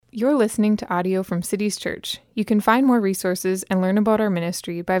You're listening to audio from Cities Church. You can find more resources and learn about our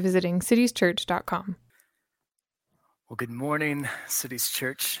ministry by visiting citieschurch.com. Well, good morning, Cities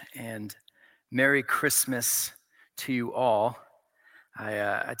Church, and Merry Christmas to you all.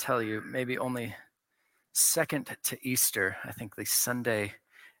 I tell you, maybe only second to Easter, I think the Sunday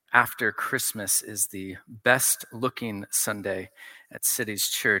after Christmas is the best looking Sunday at Cities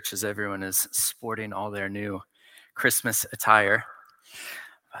Church, as everyone is sporting all their new Christmas attire.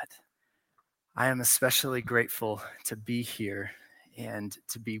 But I am especially grateful to be here and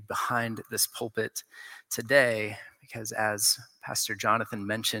to be behind this pulpit today, because as Pastor Jonathan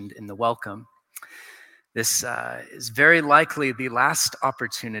mentioned in the welcome, this is very likely the last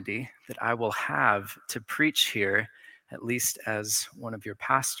opportunity that I will have to preach here, at least as one of your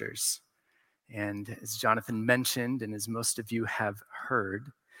pastors. And as Jonathan mentioned, and as most of you have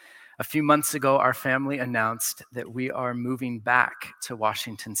heard, a few months ago, our family announced that we are moving back to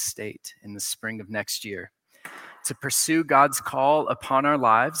Washington State in the spring of next year to pursue God's call upon our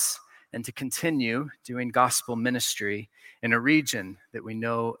lives and to continue doing gospel ministry in a region that we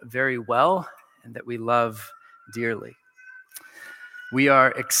know very well and that we love dearly. We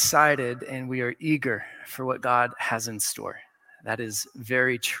are excited and we are eager for what God has in store. That is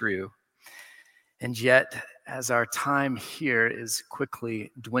very true. And yet, as our time here is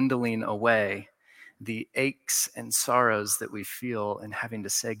quickly dwindling away, the aches and sorrows that we feel in having to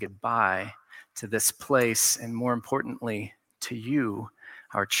say goodbye to this place, and more importantly, to you,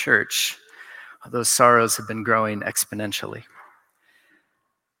 our church, those sorrows have been growing exponentially.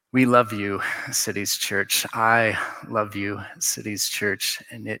 We love you, Cities Church. I love you, Cities Church,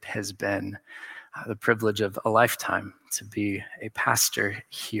 and it has been the privilege of a lifetime to be a pastor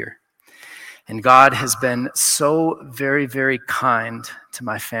here. And God has been so very, very kind to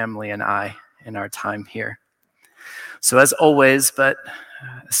my family and I in our time here. So as always, but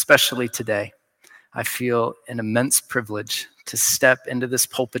especially today, I feel an immense privilege to step into this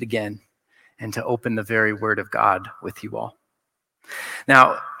pulpit again and to open the very word of God with you all.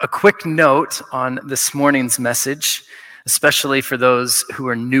 Now, a quick note on this morning's message, especially for those who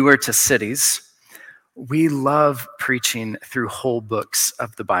are newer to Cities. We love preaching through whole books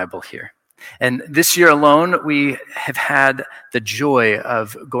of the Bible here. And this year alone, we have had the joy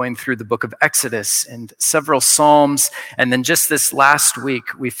of going through the book of Exodus and several Psalms. And then just this last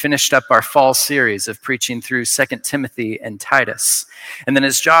week, we finished up our fall series of preaching through 2 Timothy and Titus. And then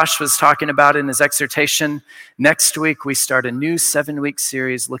as Josh was talking about in his exhortation, next week we start a new 7-week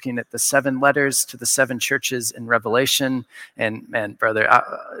series looking at the 7 letters to the 7 churches in Revelation. And man, brother,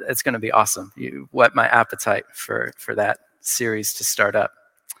 it's going to be awesome. You whet my appetite for that series to start up.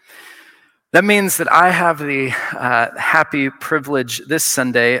 That means that I have the happy privilege this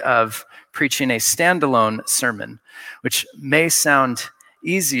Sunday of preaching a standalone sermon, which may sound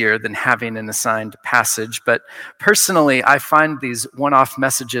easier than having an assigned passage, but personally, I find these one-off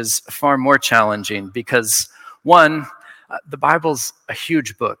messages far more challenging because, one, the Bible's a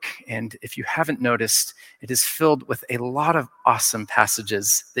huge book, and if you haven't noticed, it is filled with a lot of awesome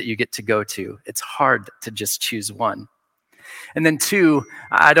passages that you get to go to. It's hard to just choose one. And then 2,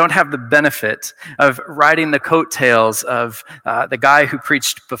 I don't have the benefit of riding the coattails of the guy who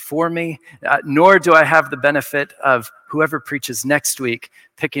preached before me, nor do I have the benefit of whoever preaches next week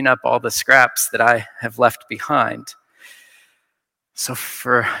picking up all the scraps that I have left behind. So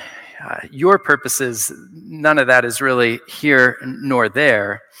for your purposes, none of that is really here nor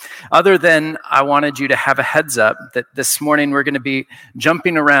there, other than I wanted you to have a heads up that this morning we're going to be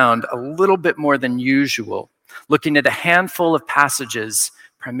jumping around a little bit more than usual, looking at a handful of passages,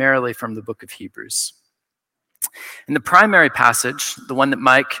 primarily from the book of Hebrews. In the primary passage, the one that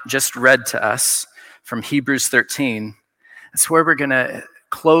Mike just read to us from Hebrews 13, that's where we're going to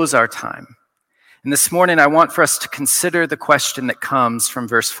close our time. And this morning, I want for us to consider the question that comes from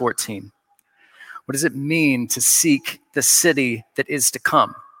verse 14. What does it mean to seek the city that is to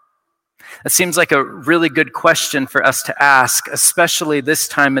come? That seems like a really good question for us to ask, especially this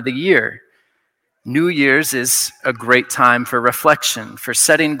time of the year. New Year's is a great time for reflection, for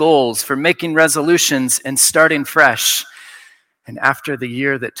setting goals, for making resolutions and starting fresh. And after the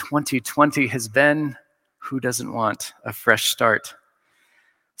year that 2020 has been, who doesn't want a fresh start?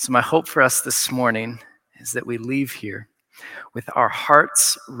 So my hope for us this morning is that we leave here with our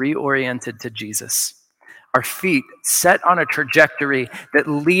hearts reoriented to Jesus, our feet set on a trajectory that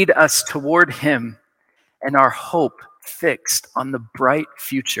lead us toward him, and our hope fixed on the bright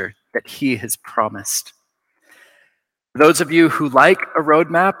future that he has promised. For those of you who like a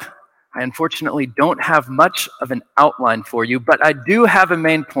roadmap, I unfortunately don't have much of an outline for you, but I do have a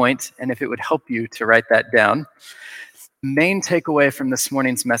main point, and if it would help you to write that down. The main takeaway from this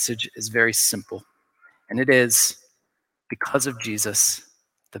morning's message is very simple, and it is, because of Jesus,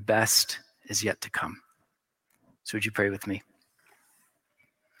 the best is yet to come. So would you pray with me?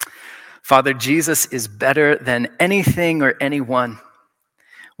 Father, Jesus is better than anything or anyone.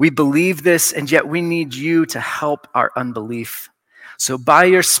 We believe this, and yet we need you to help our unbelief. So by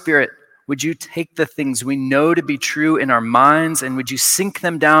your Spirit, would you take the things we know to be true in our minds, and would you sink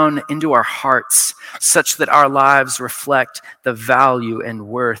them down into our hearts such that our lives reflect the value and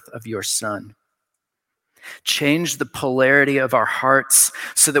worth of your Son? Change the polarity of our hearts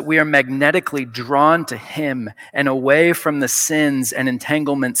so that we are magnetically drawn to him and away from the sins and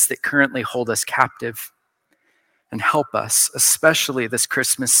entanglements that currently hold us captive. And help us, especially this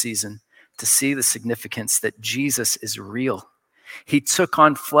Christmas season, to see the significance that Jesus is real. He took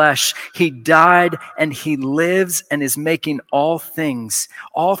on flesh, he died, and he lives and is making all things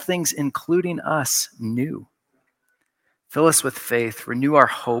including us, new. Fill us with faith, renew our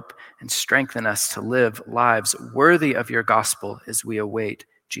hope, and strengthen us to live lives worthy of your gospel as we await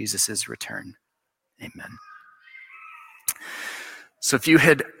Jesus' return. Amen. So if you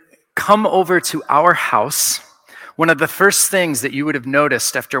had come over to our house, one of the first things that you would have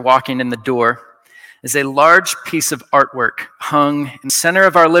noticed after walking in the door is a large piece of artwork hung in the center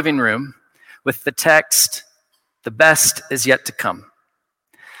of our living room with the text, "The best is yet to come."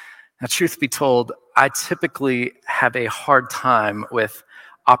 Now, truth be told, I typically have a hard time with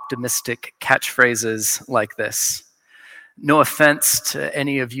optimistic catchphrases like this. No offense to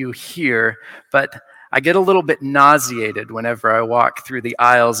any of you here, but I get a little bit nauseated whenever I walk through the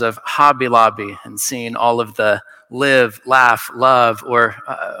aisles of Hobby Lobby and seeing all of the live, laugh, love, or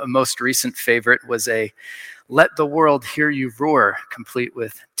a most recent favorite was a "Let the world hear you roar," complete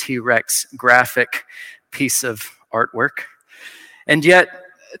with T-Rex graphic piece of artwork. And yet,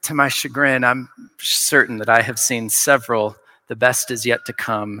 to my chagrin, I'm certain that I have seen several "The best is yet to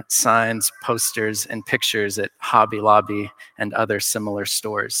come" signs, posters, and pictures at Hobby Lobby and other similar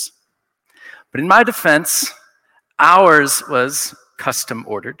stores. But in my defense, ours was custom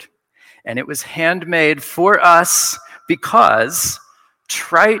ordered, and it was handmade for us because,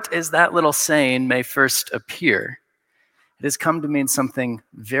 trite as that little saying may first appear, it has come to mean something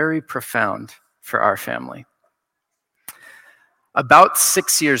very profound for our family. About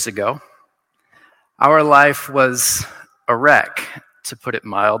 6 years ago, our life was a wreck, to put it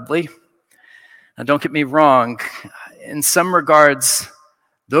mildly. Now, don't get me wrong, in some regards,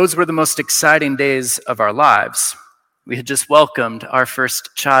 those were the most exciting days of our lives. We had just welcomed our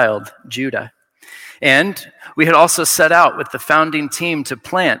first child, Judah. And we had also set out with the founding team to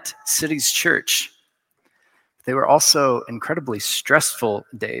plant Cities Church. They were also incredibly stressful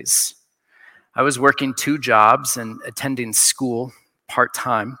days. I was working 2 jobs and attending school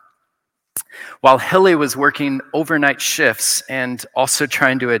part-time, while Hilly was working overnight shifts and also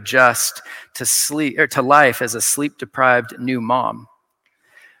trying to adjust to life as a sleep-deprived new mom.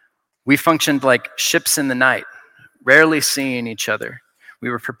 We functioned like ships in the night, rarely seeing each other.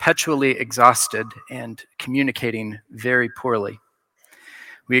 We were perpetually exhausted and communicating very poorly.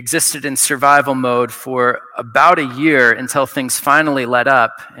 We existed in survival mode for about a year until things finally let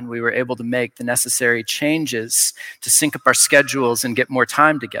up and we were able to make the necessary changes to sync up our schedules and get more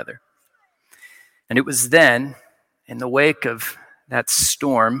time together. And it was then, in the wake of that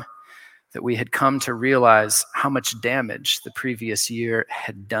storm, that we had come to realize how much damage the previous year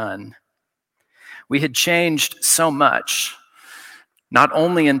had done. We had changed so much, not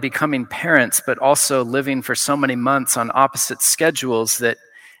only in becoming parents, but also living for so many months on opposite schedules that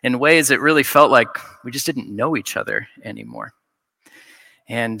in ways it really felt like we just didn't know each other anymore.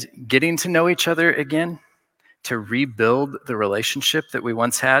 And getting to know each other again, to rebuild the relationship that we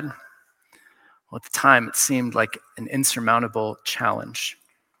once had, well, at the time it seemed like an insurmountable challenge.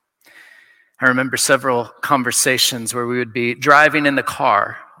 I remember several conversations where we would be driving in the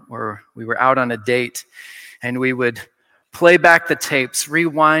car, or we were out on a date, and we would play back the tapes,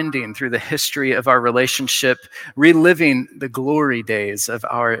 rewinding through the history of our relationship, reliving the glory days of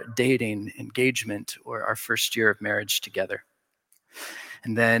our dating, engagement, or our first year of marriage together.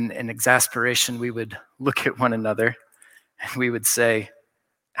 And then in exasperation, we would look at one another and we would say,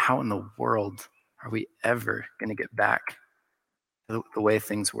 how in the world are we ever going to get back to the way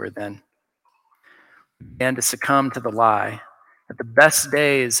things were then? We began to succumb to the lie that the best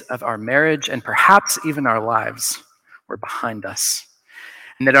days of our marriage and perhaps even our lives were behind us,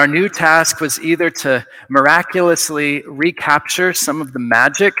 and that our new task was either to miraculously recapture some of the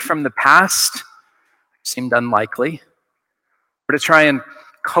magic from the past, which seemed unlikely, or to try and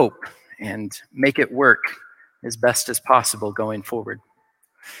cope and make it work as best as possible going forward.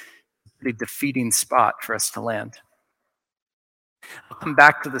 A pretty defeating spot for us to land. I'll come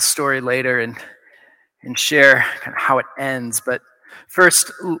back to the story later and share kind of how it ends. But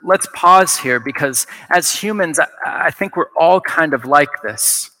first, let's pause here because as humans, I think we're all kind of like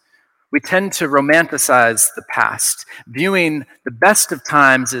this. We tend to romanticize the past, viewing the best of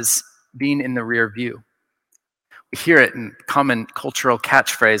times as being in the rear view. We hear it in common cultural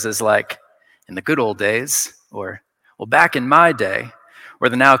catchphrases like, in the good old days, or, well, back in my day, or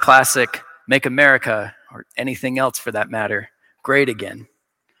the now classic, make America, or anything else for that matter, great again.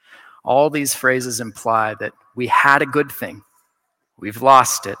 All these phrases imply that we had a good thing, we've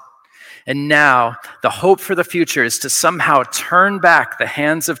lost it, and now the hope for the future is to somehow turn back the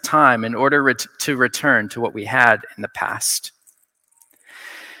hands of time in order to return to what we had in the past.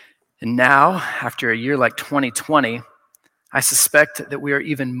 And now, after a year like 2020, I suspect that we are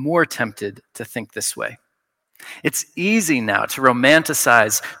even more tempted to think this way. It's easy now to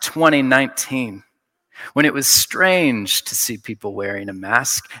romanticize 2019, when it was strange to see people wearing a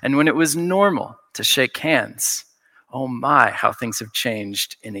mask and when it was normal to shake hands. Oh my, how things have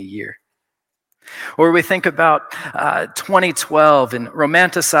changed in a year. Or we think about 2012 and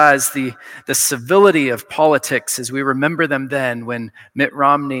romanticize the civility of politics as we remember them then when Mitt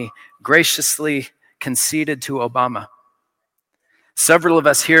Romney graciously conceded to Obama. Several of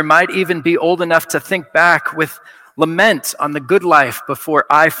us here might even be old enough to think back with lament on the good life before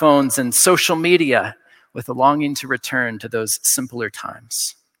iPhones and social media, with a longing to return to those simpler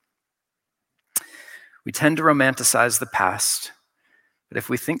times. We tend to romanticize the past, but if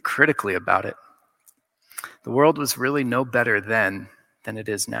we think critically about it, the world was really no better then than it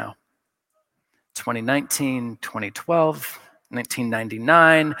is now. 2019, 2012,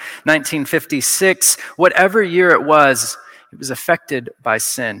 1999, 1956, whatever year it was affected by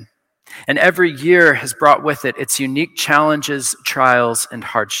sin. And every year has brought with it its unique challenges, trials, and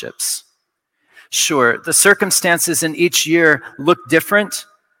hardships. Sure, the circumstances in each year look different.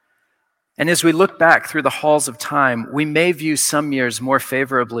 And as we look back through the halls of time, we may view some years more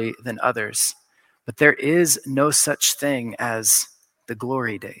favorably than others. But there is no such thing as the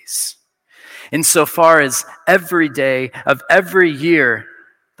glory days. Insofar as every day of every year,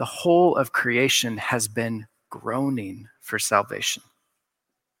 the whole of creation has been groaning for salvation.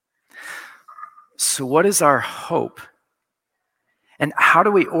 So what is our hope? And how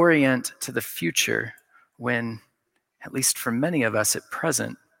do we orient to the future when, at least for many of us at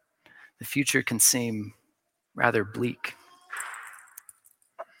present, the future can seem rather bleak?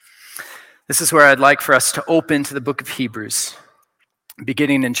 This is where I'd like for us to open to the book of Hebrews,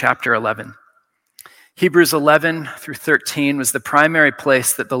 beginning in chapter 11. Hebrews 11 through 13 was the primary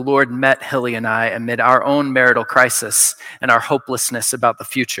place that the Lord met Hilly and I amid our own marital crisis and our hopelessness about the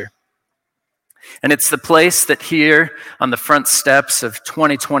future. And it's the place that here on the front steps of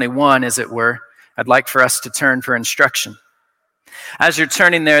 2021, as it were, I'd like for us to turn for instruction. As you're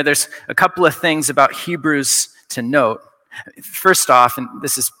turning there, there's a couple of things about Hebrews to note. First off, and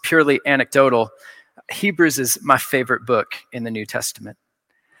this is purely anecdotal, Hebrews is my favorite book in the New Testament.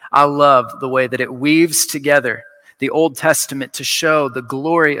 I love the way that it weaves together the Old Testament to show the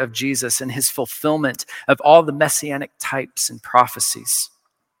glory of Jesus and his fulfillment of all the messianic types and prophecies.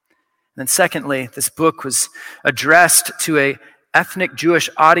 And then secondly, this book was addressed to an ethnic Jewish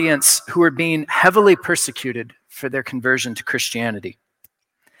audience who were being heavily persecuted for their conversion to Christianity.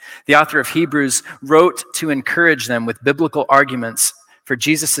 The author of Hebrews wrote to encourage them with biblical arguments for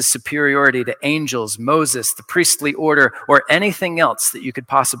Jesus' superiority to angels, Moses, the priestly order, or anything else that you could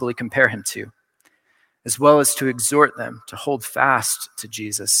possibly compare him to, as well as to exhort them to hold fast to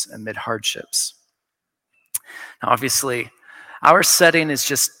Jesus amid hardships. Now, obviously, our setting is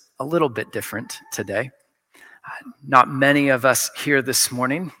just a little bit different today. Not many of us here this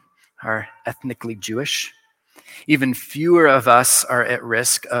morning are ethnically Jewish. Even fewer of us are at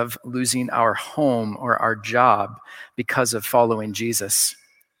risk of losing our home or our job because of following Jesus.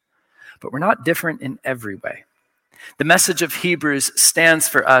 But we're not different in every way. The message of Hebrews stands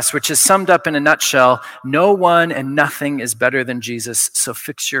for us, which is summed up in a nutshell: no one and nothing is better than Jesus, so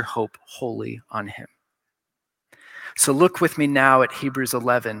fix your hope wholly on him. So look with me now at Hebrews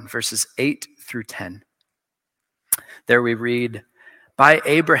 11, verses 8 through 10. There we read, By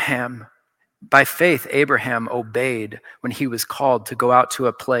faith, Abraham obeyed when he was called to go out to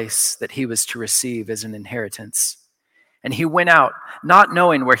a place that he was to receive as an inheritance. And he went out, not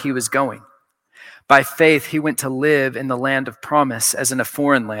knowing where he was going. By faith, he went to live in the land of promise as in a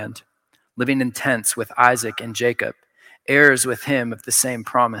foreign land, living in tents with Isaac and Jacob, heirs with him of the same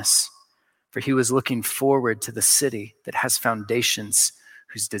promise. For he was looking forward to the city that has foundations,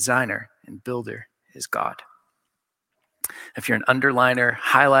 whose designer and builder is God. If you're an underliner,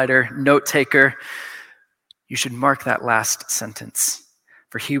 highlighter, note taker, You should mark that last sentence,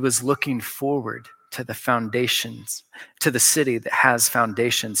 for he was looking forward to the foundations, to the city that has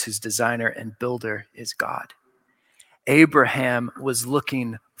foundations, whose designer and builder is God. Abraham was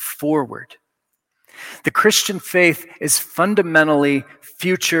looking forward. The Christian faith is fundamentally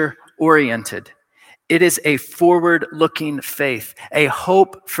future-oriented. It is a forward-looking faith, a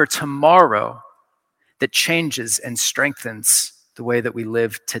hope for tomorrow that changes and strengthens the way that we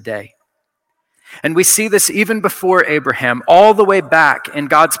live today. And we see this even before Abraham, all the way back in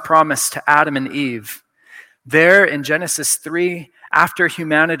God's promise to Adam and Eve. There in Genesis 3, after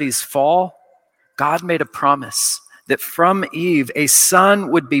humanity's fall, God made a promise that from Eve, a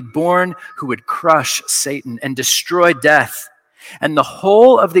son would be born who would crush Satan and destroy death. And the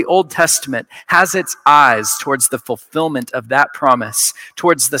whole of the Old Testament has its eyes towards the fulfillment of that promise,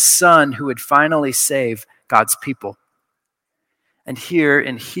 towards the son who would finally save God's people. And here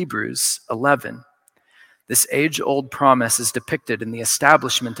in Hebrews 11, this age-old promise is depicted in the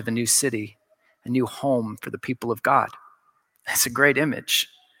establishment of a new city, a new home for the people of God. It's a great image.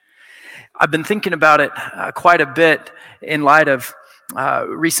 I've been thinking about it quite a bit in light of a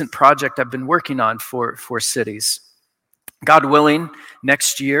recent project I've been working on for cities. God willing,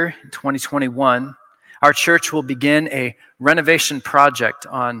 next year, 2021, our church will begin a renovation project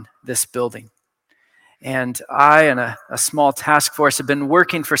on this building. And I and a small task force have been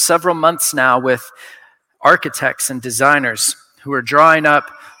working for several months now with architects and designers who are drawing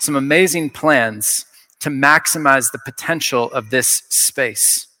up some amazing plans to maximize the potential of this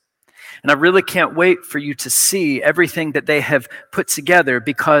space. And I really can't wait for you to see everything that they have put together,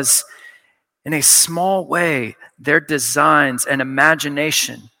 because in a small way, their designs and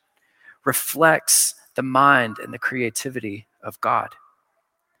imagination reflects the mind and the creativity of God.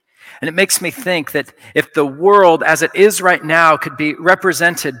 And it makes me think that if the world as it is right now could be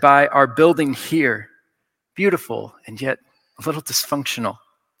represented by our building here, beautiful and yet a little dysfunctional,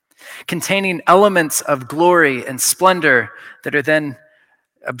 containing elements of glory and splendor that are then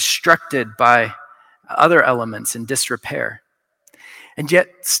obstructed by other elements in disrepair, and yet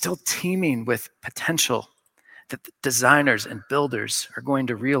still teeming with potential that the designers and builders are going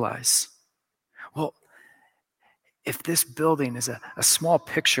to realize. Well, if this building is a small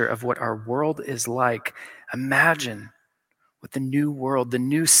picture of what our world is like, imagine what the new world, the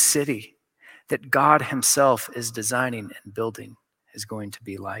new city that God himself is designing and building is going to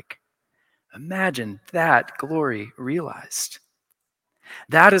be like. Imagine that glory realized.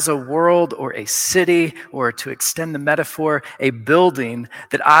 That is a world or a city, or to extend the metaphor, a building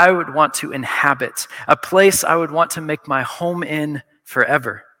that I would want to inhabit, a place I would want to make my home in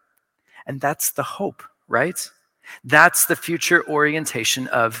forever. And that's the hope, right? That's the future orientation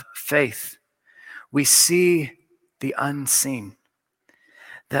of faith. We see the unseen,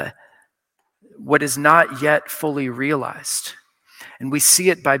 what is not yet fully realized. And we see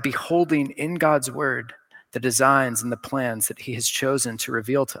it by beholding in God's word the designs and the plans that he has chosen to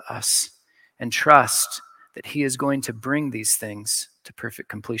reveal to us, and trust that he is going to bring these things to perfect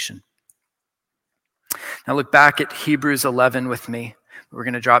completion. Now look back at Hebrews 11 with me. We're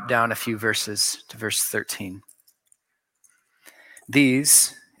going to drop down a few verses to verse 13.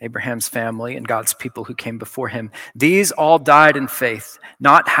 These, Abraham's family and God's people who came before him, these all died in faith,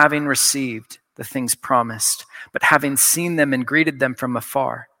 not having received the things promised, but having seen them and greeted them from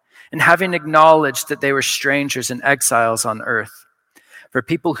afar, and having acknowledged that they were strangers and exiles on earth. For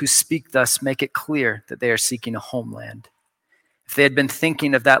people who speak thus make it clear that they are seeking a homeland. If they had been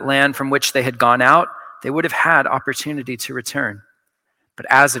thinking of that land from which they had gone out, they would have had opportunity to return. But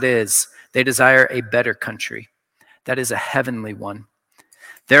as it is, they desire a better country, that is a heavenly one.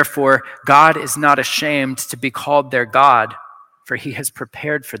 Therefore, God is not ashamed to be called their God, for he has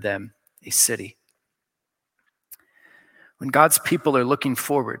prepared for them a city. When God's people are looking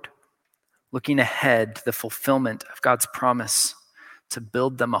forward, looking ahead to the fulfillment of God's promise to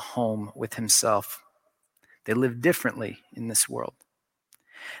build them a home with himself, they live differently in this world.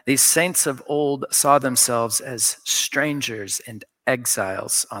 These saints of old saw themselves as strangers and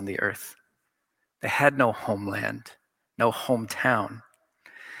exiles on the earth. They had no homeland, no hometown.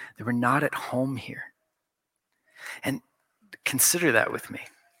 They were not at home here. And consider that with me.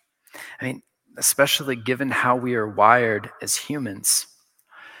 I mean, especially given how we are wired as humans,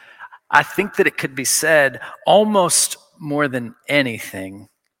 I think that it could be said almost more than anything,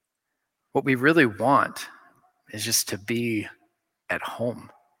 what we really want is just to be at home.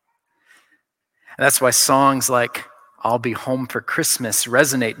 And that's why songs like "I'll Be Home for Christmas"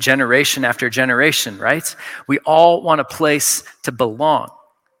 resonate generation after generation, right? We all want a place to belong,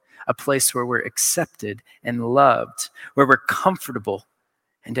 a place where we're accepted and loved, where we're comfortable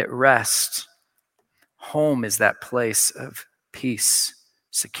and at rest. Home is that place of peace,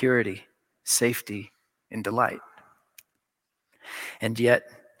 security, safety, and delight. And yet,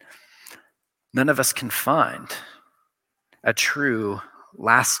 none of us can find a true,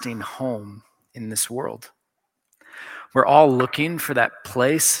 lasting home in this world. We're all looking for that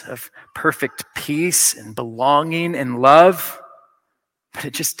place of perfect peace and belonging and love, but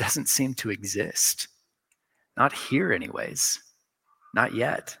it just doesn't seem to exist. Not here, anyways. Not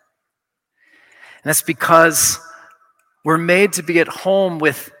yet. And that's because we're made to be at home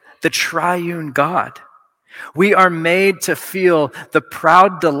with the triune God. We are made to feel the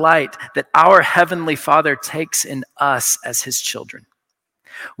proud delight that our Heavenly Father takes in us as His children.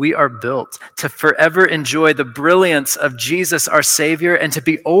 We are built to forever enjoy the brilliance of Jesus, our Savior, and to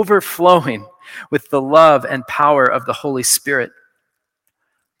be overflowing with the love and power of the Holy Spirit.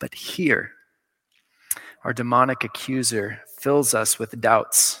 But here, our demonic accuser fills us with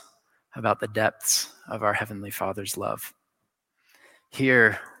doubts about the depths of our Heavenly Father's love.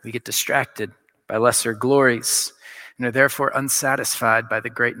 Here, we get distracted by lesser glories and are therefore unsatisfied by the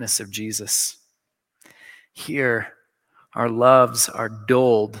greatness of Jesus. Here, our loves are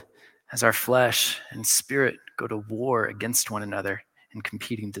dulled as our flesh and spirit go to war against one another in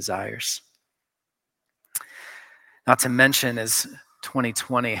competing desires. Not to mention, as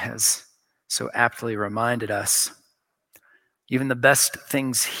 2020 has so aptly reminded us, even the best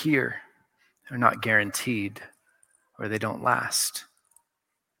things here are not guaranteed, or they don't last.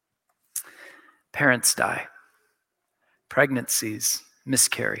 Parents die. Pregnancies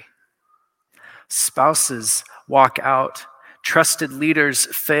miscarry. Spouses walk out. Trusted leaders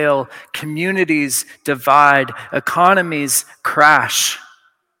fail. Communities divide. Economies crash.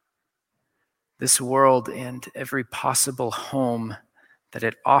 This world and every possible home that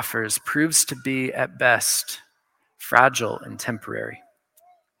it offers proves to be, at best, fragile and temporary,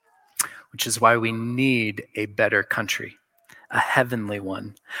 which is why we need a better country, a heavenly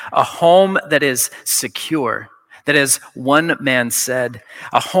one, a home that is secure, that, as one man said,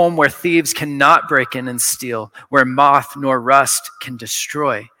 a home where thieves cannot break in and steal, where moth nor rust can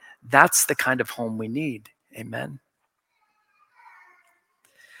destroy. That's the kind of home we need. Amen.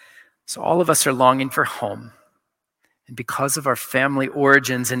 So all of us are longing for home. And because of our family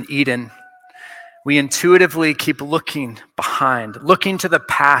origins in Eden, we intuitively keep looking behind, looking to the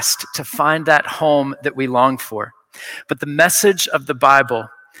past to find that home that we long for. But the message of the Bible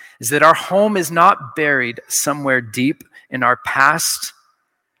is that our home is not buried somewhere deep in our past,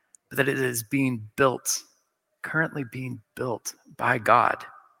 but that it is being built, currently being built by God,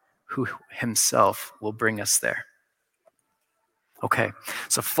 who Himself will bring us there. Okay,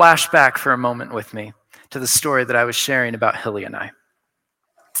 so flashback for a moment with me to the story that I was sharing about Hilly and I.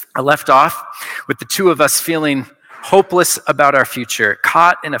 I left off with the two of us feeling hopeless about our future,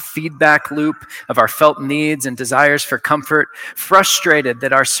 caught in a feedback loop of our felt needs and desires for comfort, frustrated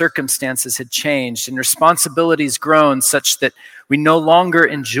that our circumstances had changed and responsibilities grown such that we no longer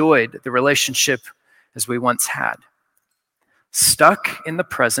enjoyed the relationship as we once had. Stuck in the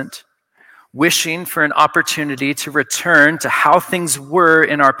present, wishing for an opportunity to return to how things were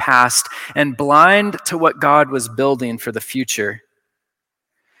in our past and blind to what God was building for the future.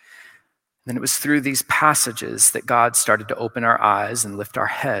 Then it was through these passages that God started to open our eyes and lift our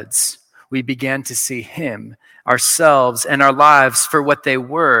heads. We began to see Him, ourselves, and our lives for what they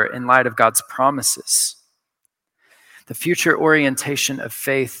were in light of God's promises. The future orientation of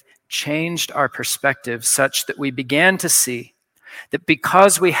faith changed our perspective such that we began to see that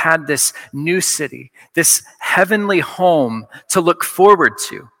because we had this new city, this heavenly home to look forward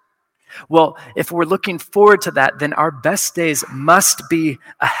to, well, if we're looking forward to that, then our best days must be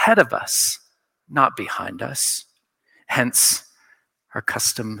ahead of us, not behind us. Hence, our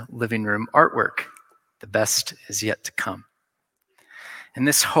custom living room artwork. The best is yet to come. And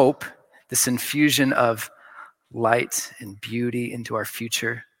this hope, this infusion of light and beauty into our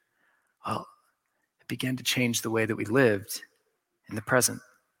future, well, it began to change the way that we lived in the present.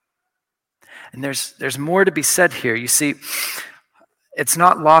 And there's more to be said here. You see, it's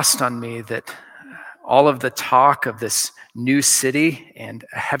not lost on me that all of the talk of this new city and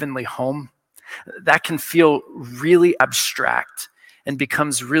a heavenly home, that can feel really abstract and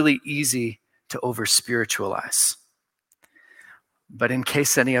becomes really easy to over-spiritualize. But in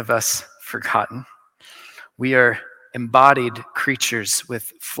case any of us forgotten, we are embodied creatures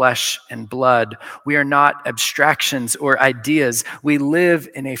with flesh and blood. We are not abstractions or ideas. We live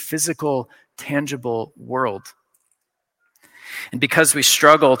in a physical, tangible world. And because we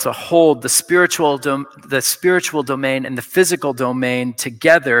struggle to hold the spiritual domain and the physical domain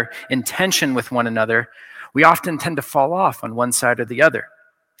together in tension with one another, we often tend to fall off on one side or the other.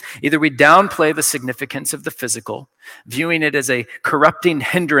 Either we downplay the significance of the physical, viewing it as a corrupting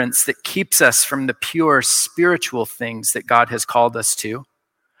hindrance that keeps us from the pure spiritual things that God has called us to,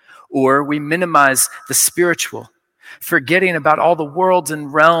 or we minimize the spiritual, forgetting about all the worlds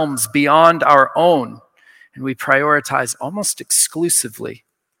and realms beyond our own, and we prioritize almost exclusively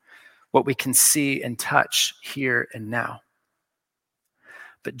what we can see and touch here and now.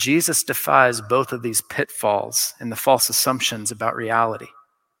 But Jesus defies both of these pitfalls and the false assumptions about reality.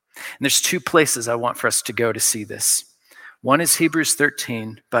 And there's two places I want for us to go to see this. One is Hebrews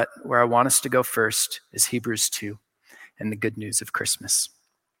 13, but where I want us to go first is Hebrews 2 and the good news of Christmas.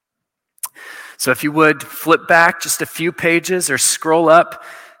 So if you would flip back just a few pages or scroll up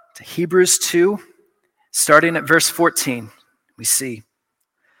to Hebrews 2, starting at verse 14, we see,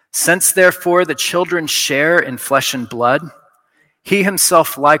 "Since therefore the children share in flesh and blood, he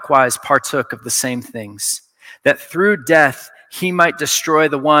himself likewise partook of the same things, that through death he might destroy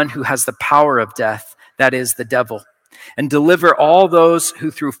the one who has the power of death, that is, the devil, and deliver all those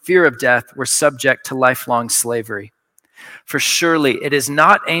who through fear of death were subject to lifelong slavery. For surely it is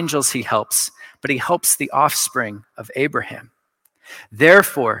not angels he helps, but he helps the offspring of Abraham.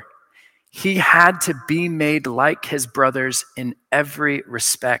 Therefore, he had to be made like his brothers in every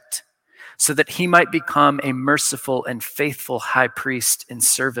respect, so that he might become a merciful and faithful high priest in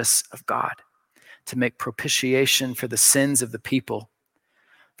service of God, to make propitiation for the sins of the people.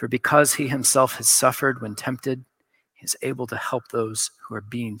 For because he himself has suffered when tempted, he is able to help those who are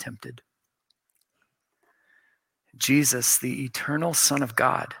being tempted." Jesus, the eternal Son of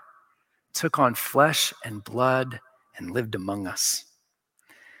God, took on flesh and blood and lived among us.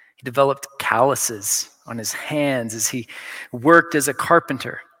 He developed calluses on his hands as he worked as a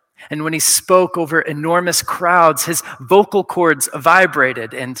carpenter. And when he spoke over enormous crowds, his vocal cords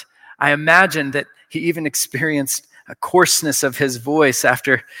vibrated, and I imagine that he even experienced a coarseness of his voice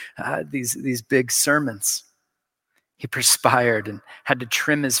after these big sermons. He perspired and had to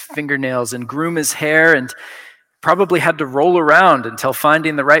trim his fingernails and groom his hair, and probably had to roll around until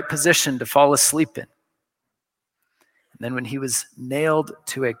finding the right position to fall asleep in. And then when he was nailed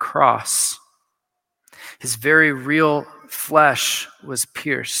to a cross, his very real flesh was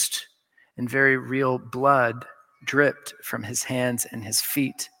pierced, and very real blood dripped from his hands and his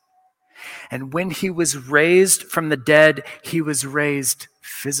feet. And when he was raised from the dead, he was raised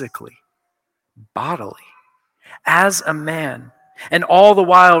physically, bodily, as a man, and all the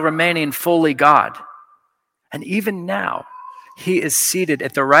while remaining fully God. And even now, he is seated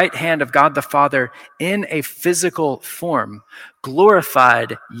at the right hand of God the Father in a physical form,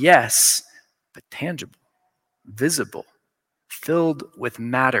 glorified, yes, but tangible, visible, filled with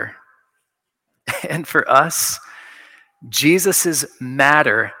matter. And for us, Jesus'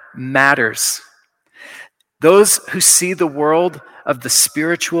 matter matters. Those who see the world of the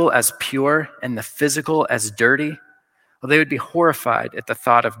spiritual as pure and the physical as dirty, well, they would be horrified at the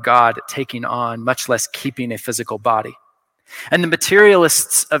thought of God taking on, much less keeping, a physical body. And the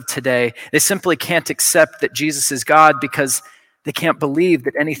materialists of today, they simply can't accept that Jesus is God because they can't believe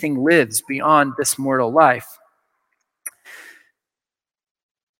that anything lives beyond this mortal life.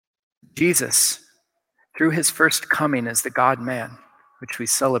 Jesus, through his first coming as the God-man, which we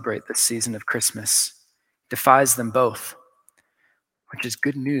celebrate this season of Christmas, defies them both, which is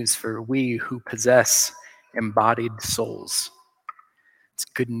good news for we who possess embodied souls. It's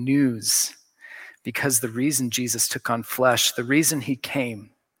good news because the reason Jesus took on flesh, the reason he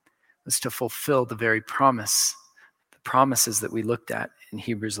came, was to fulfill the very promises that we looked at in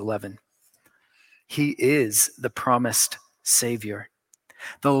Hebrews 11. He is the promised Savior,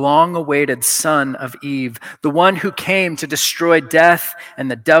 the long-awaited Son of Eve, the one who came to destroy death and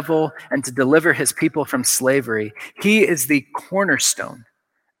the devil and to deliver his people from slavery. He is the cornerstone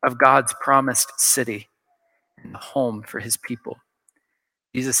of God's promised city and the home for his people.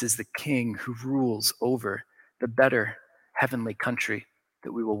 Jesus is the King who rules over the better heavenly country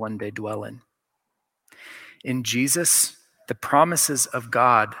that we will one day dwell in. In Jesus, the promises of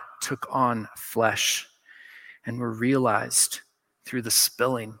God took on flesh and were realized through the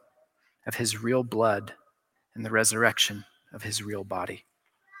spilling of his real blood and the resurrection of his real body.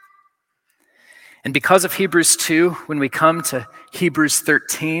 And because of Hebrews 2, when we come to Hebrews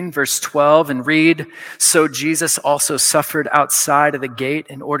 13, verse 12, and read, "So Jesus also suffered outside of the gate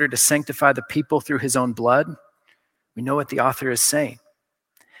in order to sanctify the people through his own blood," we know what the author is saying.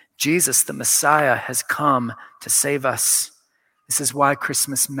 Jesus, the Messiah, has come to save us. This is why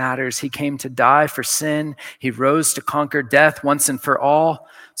Christmas matters. He came to die for sin. He rose to conquer death once and for all,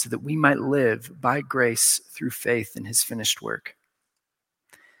 so that we might live by grace through faith in his finished work.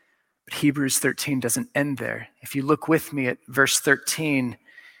 But Hebrews 13 doesn't end there. If you look with me at verse 13,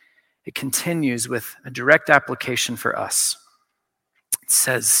 it continues with a direct application for us. It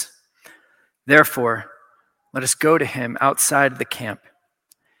says, "Therefore, let us go to him outside the camp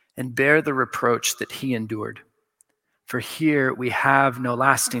and bear the reproach that he endured. For here we have no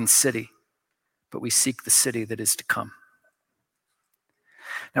lasting city, but we seek the city that is to come."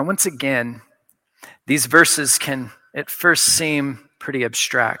 Now, once again, these verses can at first seem pretty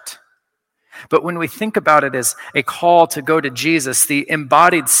abstract. But when we think about it as a call to go to Jesus, the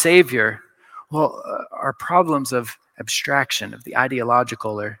embodied Savior, well, our problems of abstraction, of the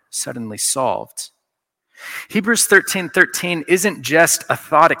ideological, are suddenly solved. Hebrews 13:13 isn't just a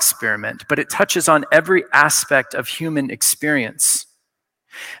thought experiment, but it touches on every aspect of human experience.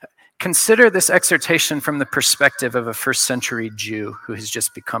 Consider this exhortation from the perspective of a first-century Jew who has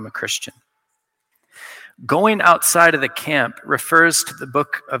just become a Christian. Going outside of the camp refers to the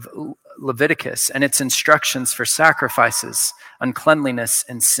book of Leviticus and its instructions for sacrifices, uncleanliness,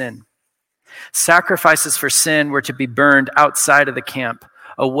 and sin. Sacrifices for sin were to be burned outside of the camp,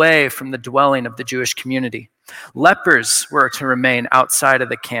 away from the dwelling of the Jewish community. Lepers were to remain outside of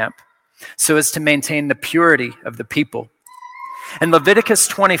the camp so as to maintain the purity of the people. And Leviticus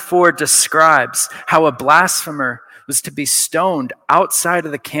 24 describes how a blasphemer was to be stoned outside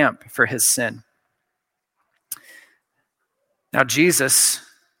of the camp for his sin. Now, Jesus,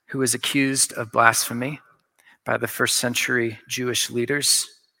 who was accused of blasphemy by the first century Jewish leaders,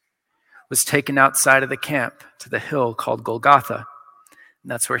 was taken outside of the camp to the hill called Golgotha. And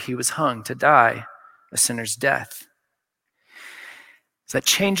that's where he was hung to die a sinner's death. So that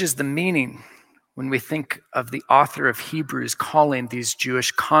changes the meaning when we think of the author of Hebrews calling these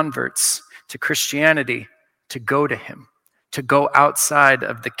Jewish converts to Christianity to go to him, to go outside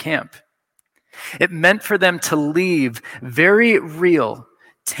of the camp. It meant for them to leave very real,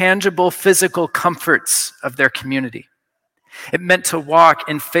 tangible, physical comforts of their community. It meant to walk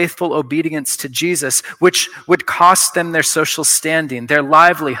in faithful obedience to Jesus, which would cost them their social standing, their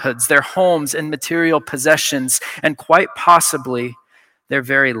livelihoods, their homes and material possessions, and quite possibly their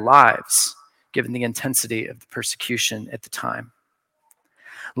very lives, given the intensity of the persecution at the time.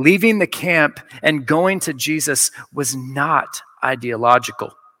 Leaving the camp and going to Jesus was not ideological.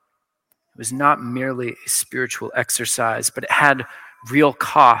 It was not merely a spiritual exercise, but it had real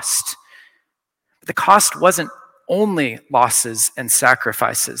cost. But the cost wasn't only losses and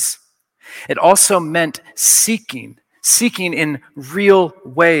sacrifices. It also meant seeking in real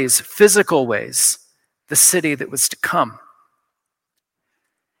ways, physical ways, the city that was to come.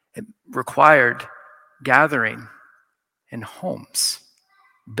 It required gathering in homes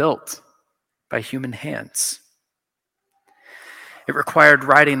built by human hands. It required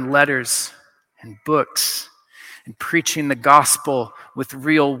writing letters and books and preaching the gospel with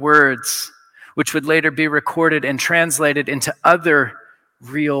real words, which would later be recorded and translated into other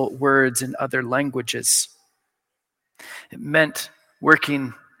real words in other languages. It meant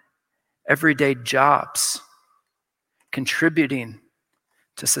working everyday jobs, contributing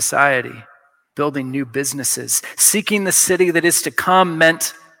to society, building new businesses. Seeking the city that is to come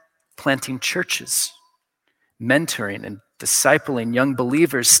meant planting churches, mentoring and discipling young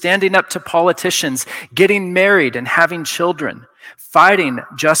believers, standing up to politicians, getting married and having children, fighting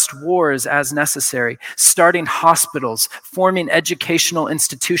just wars as necessary, starting hospitals, forming educational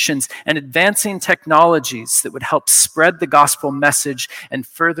institutions, and advancing technologies that would help spread the gospel message and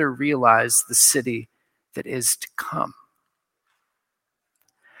further realize the city that is to come.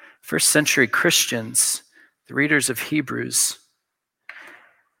 First century Christians, the readers of Hebrews,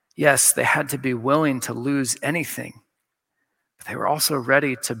 yes, they had to be willing to lose anything, but they were also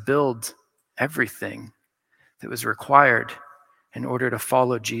ready to build everything that was required in order to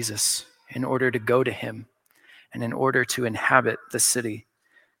follow Jesus, in order to go to him, and in order to inhabit the city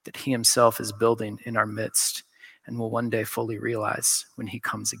that he himself is building in our midst and will one day fully realize when he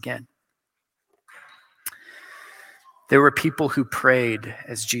comes again. There were people who prayed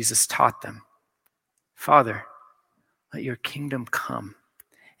as Jesus taught them, "Father, let your kingdom come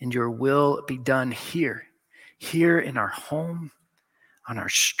and your will be done here in our home, on our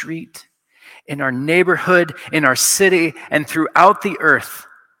street, in our neighborhood, in our city, and throughout the earth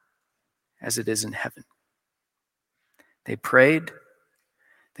as it is in heaven." They prayed.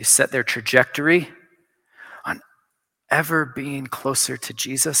 They set their trajectory on ever being closer to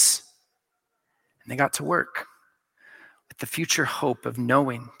Jesus, and they got to work with the future hope of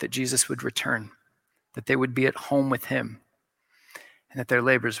knowing that Jesus would return, that they would be at home with him, and that their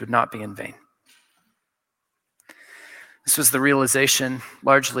labors would not be in vain. This was the realization,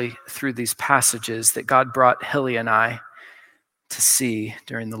 largely through these passages, that God brought Hilly and I to see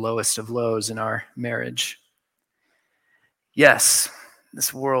during the lowest of lows in our marriage. Yes,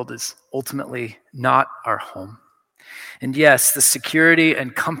 this world is ultimately not our home. And yes, the security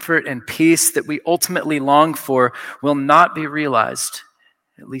and comfort and peace that we ultimately long for will not be realized,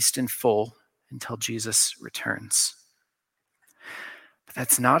 at least in full, until Jesus returns. But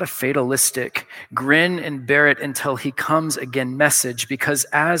that's not a fatalistic grin and bear it until he comes again message, because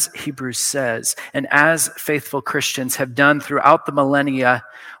as Hebrews says, and as faithful Christians have done throughout the millennia,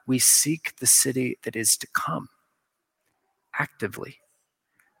 we seek the city that is to come, actively,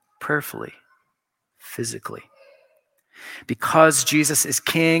 prayerfully, physically. Because Jesus is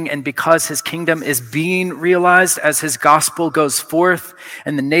king and because his kingdom is being realized as his gospel goes forth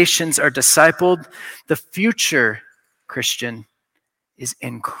and the nations are discipled, the future, Christian, is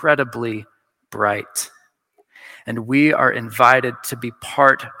incredibly bright. And we are invited to be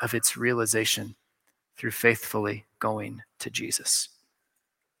part of its realization through faithfully going to Jesus.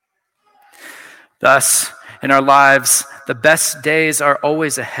 Thus, in our lives, the best days are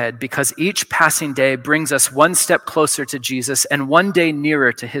always ahead because each passing day brings us one step closer to Jesus and one day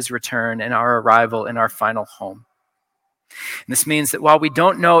nearer to his return and our arrival in our final home. And this means that while we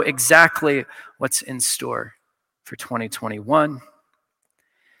don't know exactly what's in store for 2021,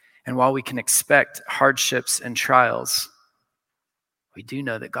 and while we can expect hardships and trials, we do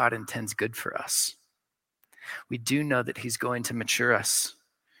know that God intends good for us. We do know that he's going to mature us,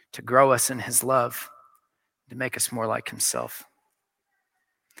 to grow us in his love, to make us more like himself.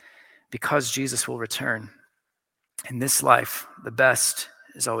 Because Jesus will return, in this life, the best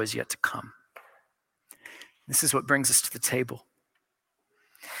is always yet to come. This is what brings us to the table.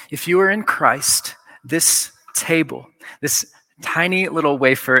 If you are in Christ, this table, this tiny little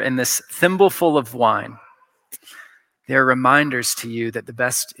wafer and this thimbleful of wine, they are reminders to you that the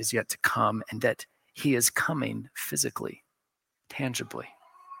best is yet to come and that he is coming physically, tangibly.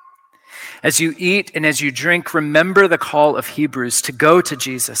 As you eat and as you drink, remember the call of Hebrews to go to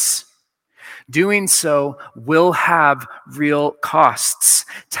Jesus. Doing so will have real costs.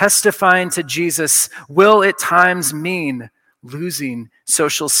 Testifying to Jesus will at times mean losing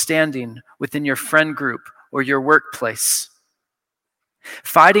social standing within your friend group or your workplace.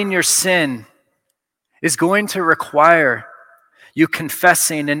 Fighting your sin is going to require you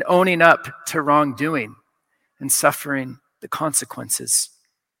confessing and owning up to wrongdoing and suffering the consequences.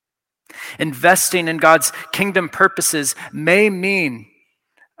 Investing in God's kingdom purposes may mean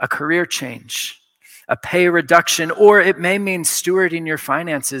a career change, a pay reduction, or it may mean stewarding your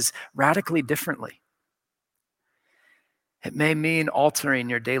finances radically differently. It may mean altering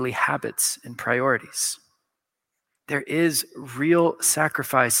your daily habits and priorities. There is real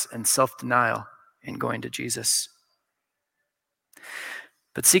sacrifice and self-denial in going to Jesus.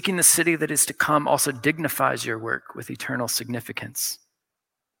 But seeking the city that is to come also dignifies your work with eternal significance.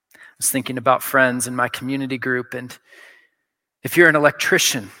 I was thinking about friends in my community group, and if you're an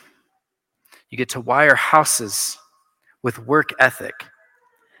electrician, you get to wire houses with work ethic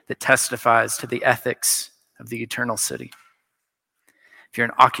that testifies to the ethics of the eternal city. If you're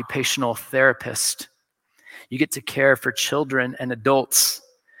an occupational therapist, you get to care for children and adults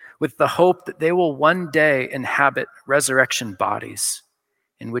with the hope that they will one day inhabit resurrection bodies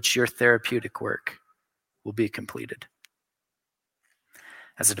in which your therapeutic work will be completed.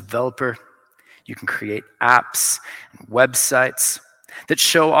 As a developer, you can create apps and websites that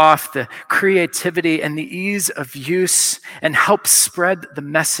show off the creativity and the ease of use and help spread the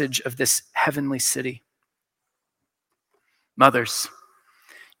message of this heavenly city. Mothers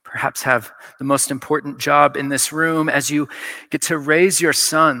perhaps have the most important job in this room as you get to raise your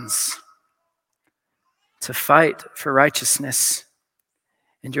sons to fight for righteousness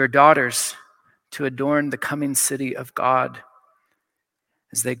and your daughters to adorn the coming city of God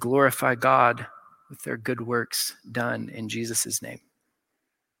as they glorify God with their good works done in Jesus' name.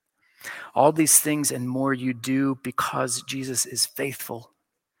 All these things and more you do because Jesus is faithful.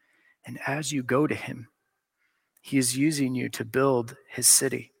 And as you go to him, he is using you to build his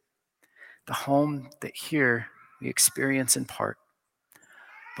city, the home that here we experience in part,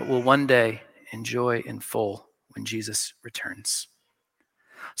 but will one day enjoy in full when Jesus returns.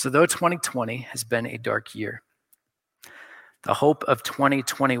 So though 2020 has been a dark year, the hope of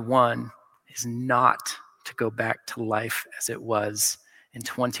 2021 is not to go back to life as it was in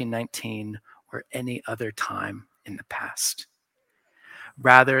 2019 or any other time in the past.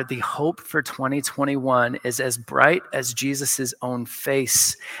 Rather, the hope for 2021 is as bright as Jesus' own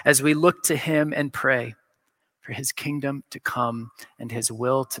face as we look to him and pray for his kingdom to come and his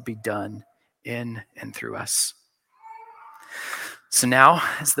will to be done in and through us. So now,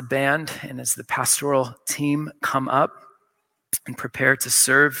 as the band and as the pastoral team come up and prepare to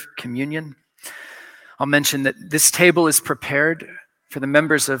serve communion, I'll mention that this table is prepared for the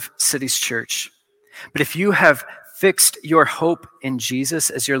members of Cities Church. But if you have fixed your hope in Jesus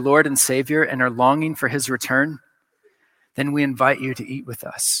as your Lord and Savior and are longing for his return, then we invite you to eat with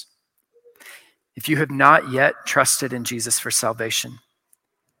us. If you have not yet trusted in Jesus for salvation,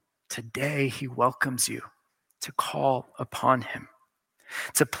 today he welcomes you to call upon him,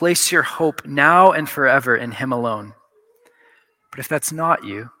 to place your hope now and forever in him alone. But if that's not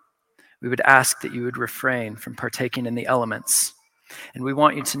you, we would ask that you would refrain from partaking in the elements. And we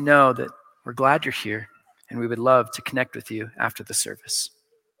want you to know that we're glad you're here, and we would love to connect with you after the service.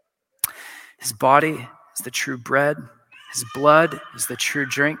 His body is the true bread. His blood is the true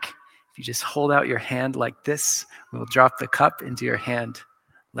drink. If you just hold out your hand like this, we'll drop the cup into your hand.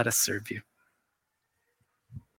 Let us serve you.